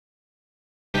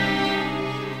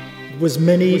was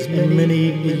many and many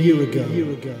a year ago,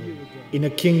 in a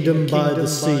kingdom by the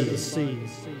sea,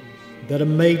 that a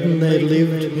maiden there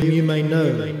lived whom you may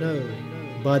know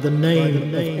by the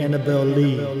name of Annabel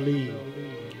Lee.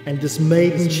 And this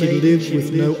maiden she lived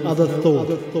with no other thought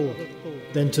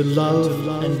than to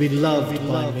love and be loved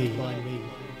by me.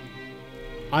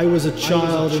 I was a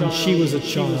child and she was a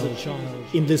child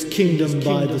in this kingdom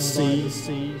by the sea,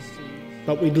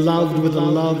 but we loved with a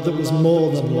love that was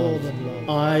more than love,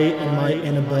 I and my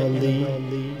Annabel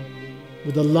Lee,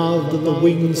 with a love that the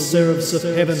winged seraphs of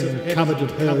heaven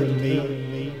coveted her and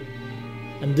me.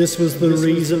 And this was the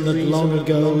reason that long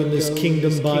ago in this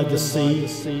kingdom by the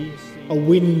sea, a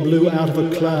wind blew out of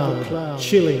a cloud,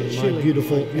 chilling my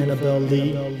beautiful Annabel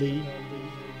Lee,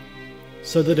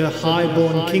 so that her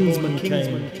high-born kinsman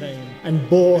came and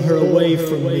bore her away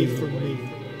from me,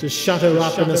 to shut her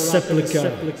up in a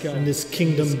sepulchre in this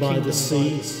kingdom by the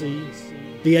sea.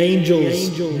 The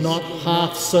angels, not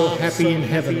half so happy in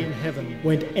heaven,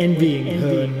 went envying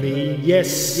her and me.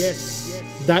 Yes,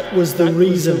 that was the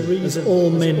reason, as all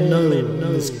men know in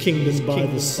this kingdom by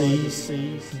the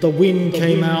sea. The wind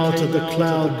came out of the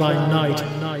cloud by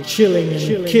night, chilling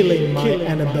and killing my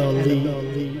Annabel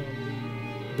Lee.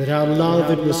 But our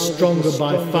love, it was stronger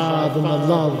by far than the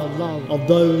love of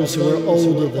those who were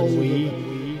older than we,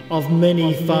 of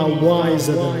many far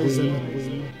wiser than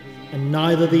we. And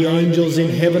neither the angels in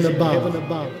heaven above,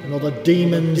 nor the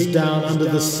demons down under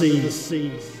the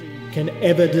sea, can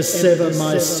ever dissever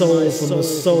my soul from the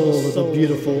soul of the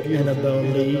beautiful Annabel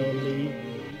Lee.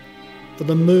 For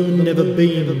the moon never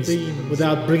beams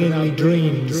without bringing me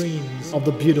dreams of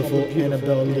the beautiful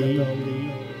Annabel Lee.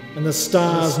 And the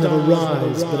stars never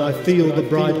rise, but I feel the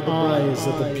bright eyes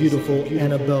of the beautiful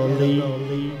Annabel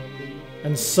Lee.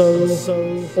 And so,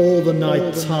 all the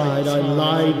night tide, I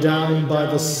lie down by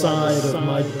the side of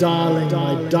my darling,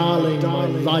 my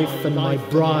life and my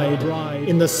bride,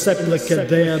 in the sepulchre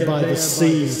there by the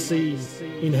sea,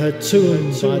 in her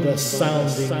tomb by the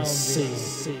sounding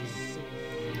sea.